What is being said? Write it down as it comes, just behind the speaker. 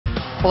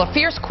Well, a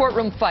fierce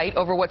courtroom fight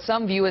over what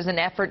some view as an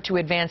effort to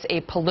advance a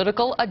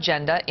political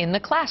agenda in the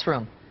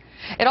classroom.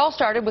 It all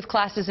started with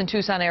classes in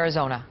Tucson,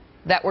 Arizona,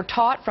 that were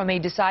taught from a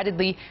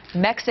decidedly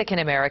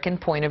Mexican-American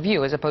point of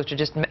view, as opposed to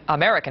just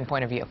American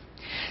point of view.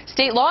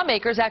 State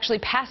lawmakers actually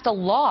passed a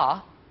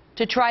law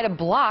to try to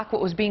block what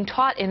was being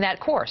taught in that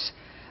course,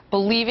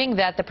 believing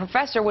that the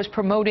professor was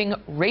promoting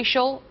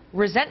racial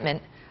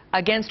resentment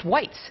against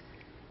whites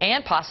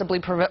and possibly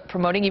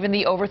promoting even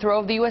the overthrow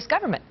of the U.S.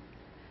 government.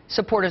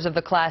 Supporters of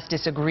the class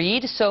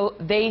disagreed, so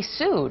they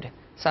sued.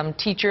 Some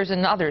teachers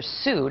and others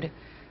sued,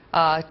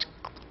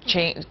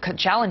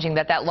 challenging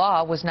that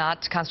law was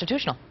not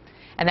constitutional.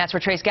 And that's where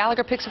Trace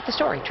Gallagher picks up the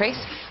story.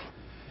 Trace?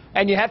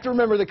 And you have to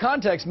remember the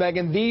context,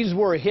 Megan. These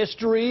were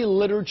history,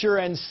 literature,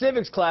 and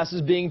civics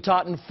classes being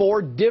taught in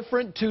 4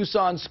 different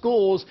Tucson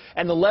schools,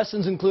 and the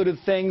lessons included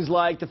things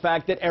like the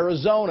fact that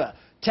Arizona,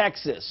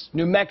 Texas,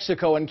 New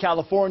Mexico, and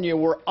California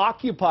were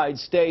occupied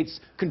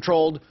states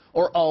controlled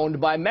or owned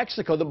by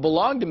Mexico, that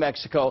belonged to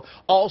Mexico.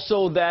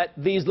 Also that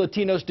these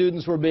Latino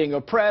students were being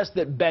oppressed,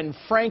 that Ben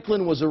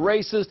Franklin was a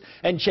racist,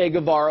 and Che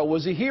Guevara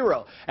was a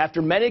hero.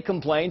 After many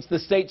complaints, the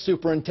state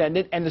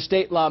superintendent and the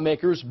state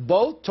lawmakers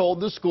both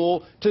told the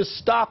school to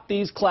stop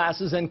these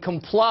classes and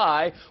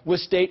comply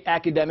with state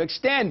academic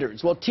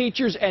standards. Well,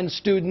 teachers and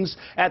students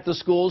at the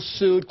schools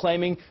sued,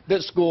 claiming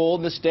that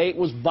the state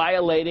was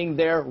violating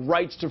their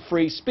rights to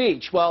free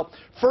speech. Well,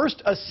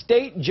 first, a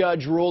state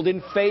judge ruled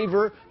in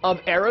favor of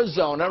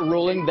Arizona,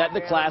 ruling that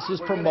the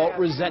classes promote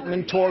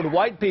resentment toward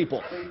white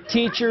people.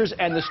 Teachers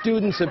and the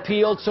students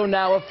appealed, so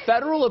now a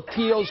federal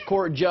appeals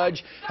court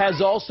judge has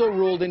also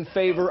ruled in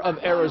favor of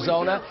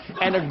Arizona,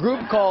 and a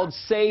group called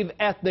Save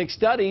Ethnic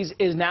Studies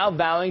is now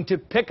vowing to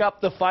pick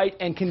up the fight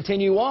and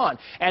continue on.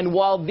 And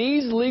while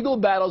these legal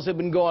battles have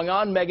been going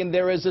on, Megan,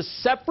 there is a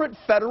separate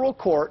federal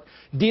court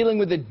dealing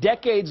with a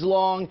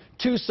decades-long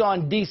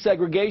Tucson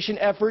desegregation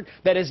effort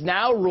that has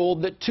now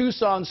ruled that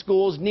Tucson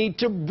schools need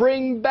to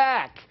bring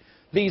back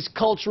these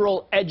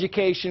cultural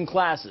education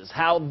classes.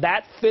 How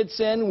that fits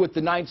in with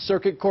the Ninth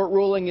Circuit Court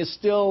ruling is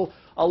still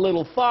a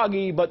little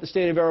foggy, but the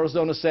state of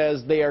Arizona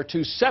says they are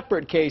 2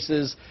 separate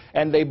cases,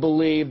 and they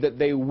believe that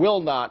they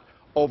will not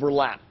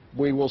overlap.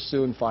 We will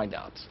soon find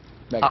out.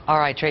 All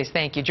right, Trace,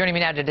 thank you. Joining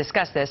me now to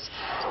discuss this,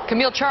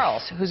 Camille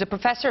Charles, who's a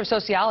professor of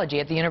sociology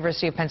at the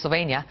University of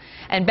Pennsylvania,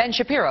 and Ben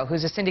Shapiro,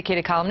 who's a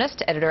syndicated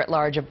columnist,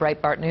 editor-at-large of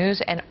Breitbart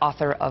News, and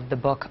author of the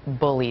book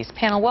Bullies.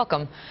 Panel,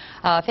 welcome.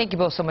 Thank you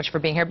both so much for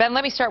being here. Ben,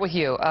 let me start with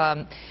you.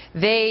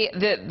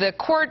 The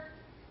court,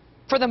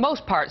 for the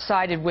most part,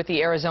 sided with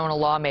the Arizona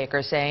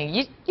lawmakers, saying,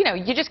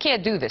 you just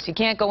can't do this. You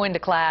can't go into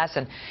class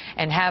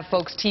and have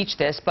folks teach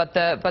this. But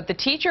the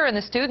teacher and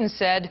the students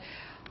said,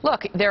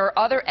 look, there are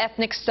other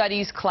ethnic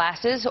studies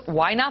classes.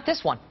 Why not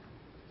this one?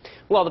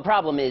 Well, the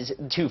problem is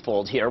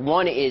twofold here.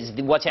 One is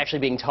what's actually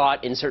being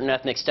taught in certain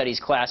ethnic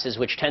studies classes,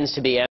 which tends to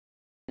be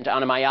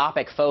on a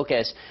myopic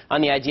focus on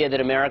the idea that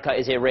America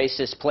is a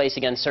racist place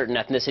against certain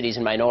ethnicities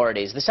and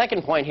minorities. The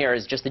second point here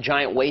is just the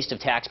giant waste of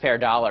taxpayer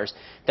dollars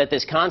that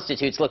this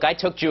constitutes. Look, I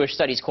took Jewish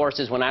studies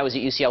courses when I was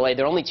at UCLA.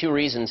 There are only 2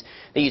 reasons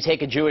that you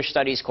take a Jewish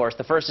studies course.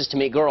 The first is to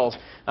meet girls,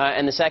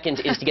 and the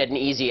second is to get an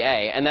easy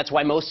A. And that's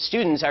why most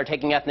students are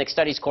taking ethnic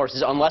studies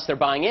courses unless they're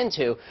buying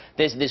into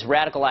this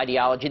radical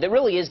ideology that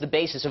really is the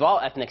basis of all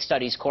ethnic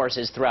studies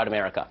courses throughout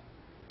America.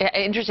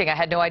 Interesting. I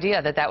had no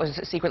idea that was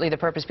secretly the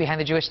purpose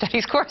behind the Jewish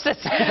studies courses.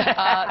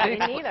 I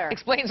didn't either.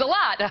 Explains a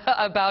lot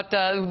about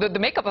the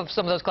makeup of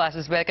some of those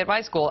classes back at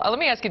my school. Let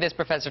me ask you this,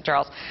 Professor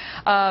Charles.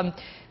 I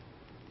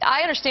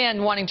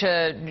understand wanting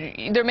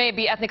to, there may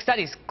be ethnic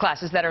studies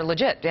classes that are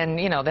legit, and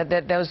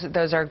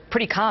those are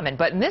pretty common.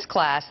 But in this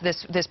class,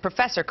 this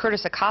professor,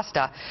 Curtis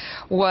Acosta,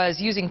 was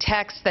using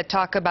texts that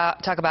talk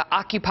about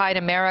occupied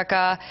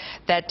America,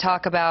 that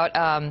talk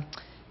about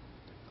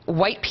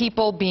white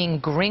people being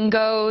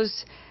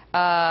gringos,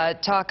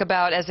 talk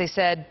about, as they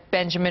said,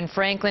 Benjamin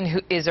Franklin,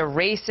 who is a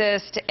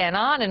racist, and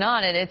on,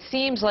 and it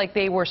seems like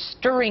they were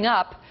stirring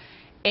up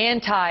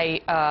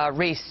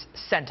anti-race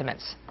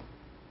sentiments.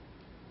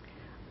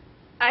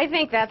 I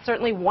think that's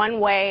certainly one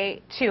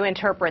way to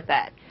interpret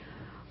that.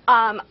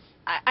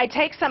 I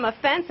take some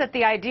offense at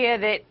the idea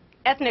that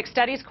ethnic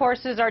studies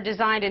courses are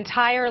designed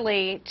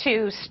entirely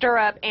to stir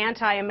up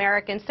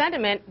anti-American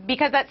sentiment,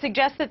 because that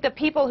suggests that the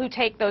people who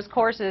take those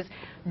courses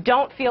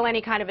don't feel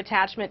any kind of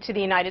attachment to the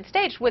United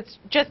States, which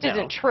just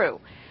isn't true.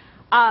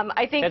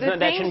 I think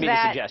that shouldn't be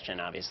the suggestion,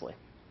 obviously.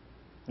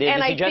 The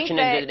suggestion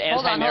is that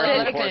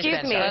anti-American courses...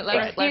 Excuse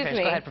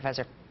me. Go ahead,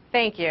 Professor.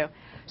 Thank you.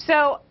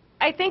 So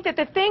I think that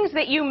the things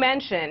that you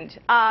mentioned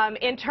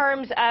in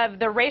terms of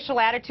the racial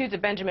attitudes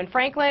of Benjamin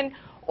Franklin,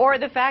 or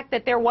the fact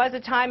that there was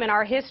a time in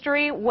our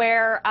history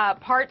where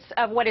parts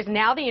of what is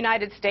now the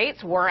United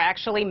States were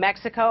actually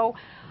Mexico,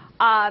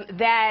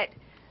 that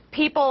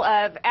people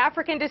of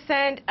African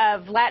descent,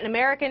 of Latin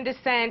American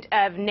descent,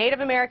 of Native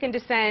American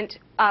descent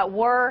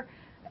were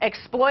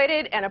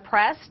exploited and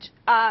oppressed.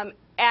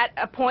 at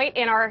a point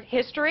in our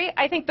history,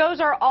 I think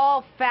those are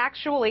all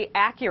factually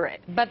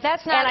accurate. But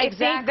that's not and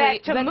exactly. I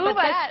think that to move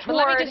us toward...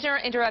 Let me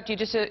just interrupt you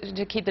just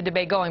to keep the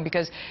debate going,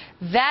 because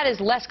that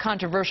is less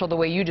controversial the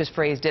way you just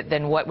phrased it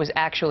than what was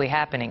actually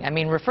happening. I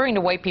mean, referring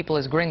to white people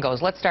as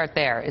gringos, let's start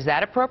there. Is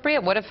that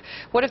appropriate? What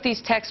if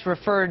these texts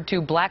referred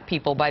to black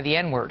people by the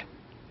N-word?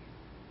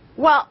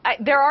 Well,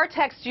 there are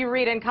texts you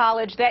read in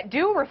college that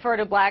do refer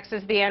to blacks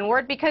as the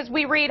N-word because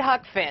we read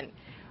Huck Finn.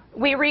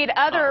 We read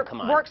other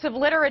works of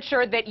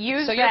literature that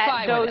use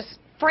those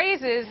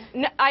phrases.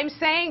 I'm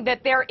saying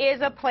that there is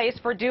a place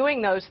for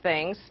doing those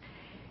things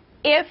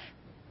if,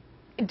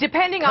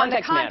 depending on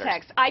the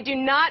context. I do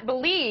not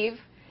believe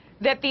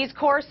that these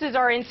courses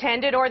are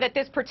intended, or that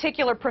this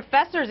particular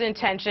professor's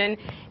intention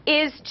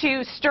is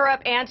to stir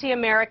up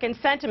anti-American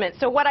sentiment.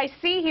 So what I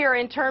see here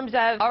in terms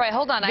of all right,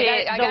 hold on.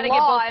 I got to get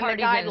both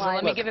parties in, so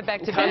let me give it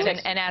back to Ben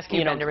and ask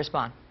you, Ben, to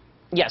respond.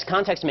 Yes,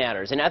 context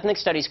matters, and ethnic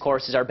studies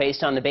courses are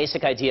based on the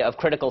basic idea of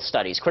critical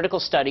studies. Critical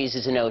studies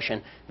is a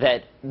notion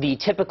that the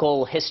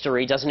typical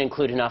history doesn't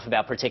include enough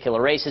about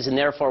particular races, and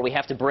therefore we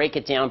have to break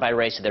it down by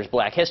race. So there's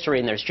black history,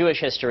 and there's Jewish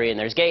history, and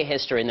there's gay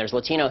history, and there's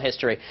Latino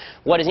history.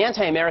 What is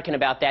anti-American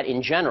about that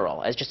in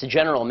general, as just a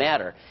general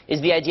matter,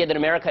 is the idea that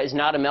America is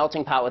not a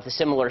melting pot with a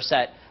similar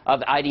set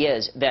of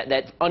ideas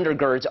that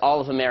undergirds all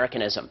of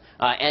Americanism.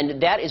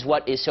 And that is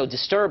what is so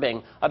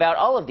disturbing about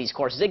all of these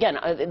courses. Again,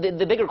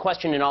 the bigger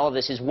question in all of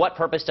this is what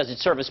purpose does it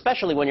serve,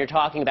 especially when you're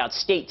talking about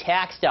state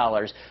tax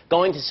dollars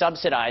going to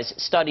subsidize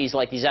studies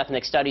like these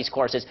ethnic studies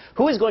courses.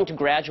 Who is going to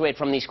graduate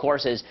from these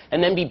courses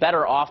and then be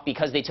better off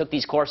because they took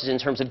these courses in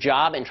terms of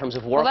job, in terms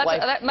of work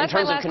life, in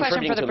terms of contributing to America? That's my last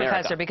question for the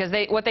professor,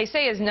 because what they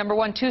say is, number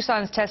one,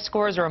 Tucson's test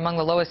scores are among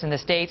the lowest in the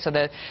state, so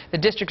the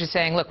district is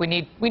saying, look, we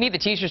need the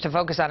teachers to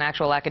focus on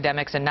actual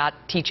academics and not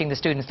teaching the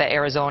students that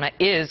Arizona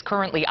is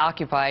currently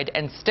occupied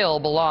and still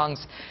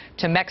belongs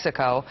to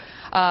Mexico.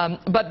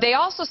 But they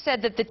also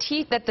said that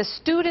the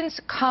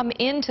students come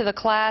into the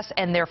class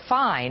and they're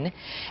fine,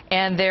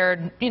 and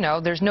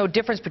there's no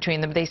difference between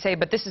them. They say,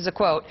 but this is a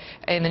quote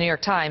in the New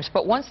York Times,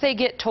 but once they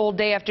get told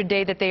day after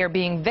day that they are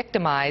being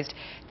victimized,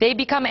 they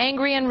become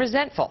angry and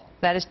resentful.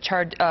 That is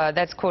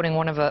that's quoting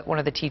one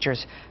of the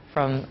teachers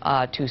from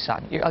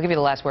Tucson. I'll give you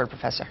the last word,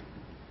 Professor.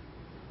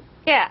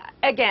 Yeah,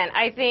 again,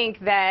 I think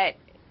that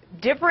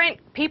different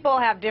people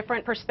have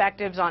different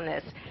perspectives on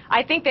this.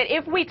 I think that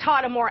if we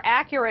taught a more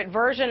accurate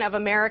version of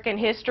American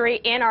history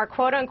in our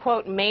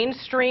quote-unquote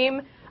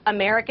mainstream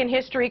American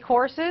history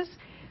courses,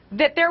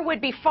 that there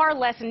would be far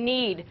less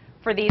need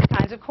for these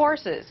kinds of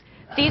courses.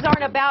 These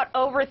aren't about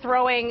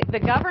overthrowing the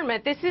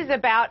government. This is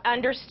about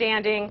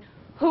understanding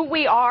who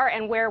we are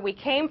and where we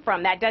came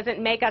from. That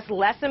doesn't make us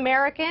less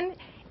American.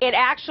 It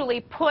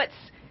actually puts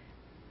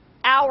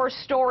our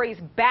stories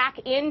back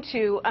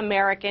into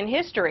American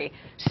history,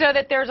 so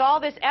that there's all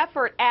this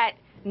effort at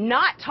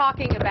not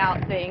talking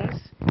about things.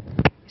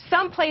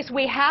 Someplace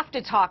we have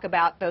to talk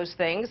about those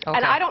things. Okay.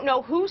 And I don't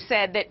know who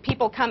said that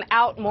people come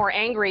out more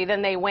angry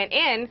than they went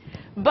in,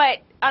 but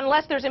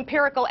unless there's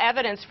empirical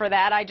evidence for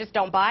that, I just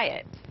don't buy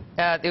it.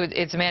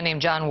 It's a man named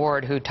John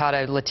Ward who taught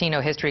a Latino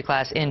history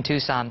class in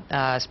Tucson,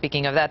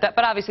 speaking of that.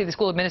 But obviously the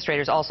school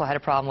administrators also had a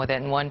problem with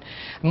it, and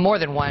more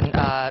than one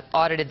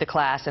audited the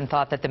class and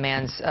thought that the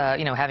man's,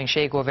 having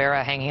Che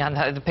Guevara hanging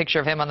on the picture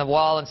of him on the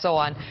wall and so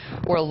on,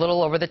 were a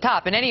little over the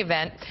top. In any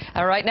event,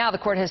 right now the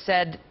court has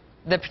said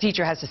the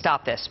teacher has to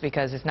stop this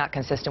because it's not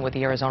consistent with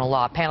the Arizona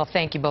law. Panel,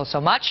 thank you both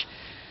so much.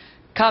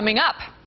 Coming up,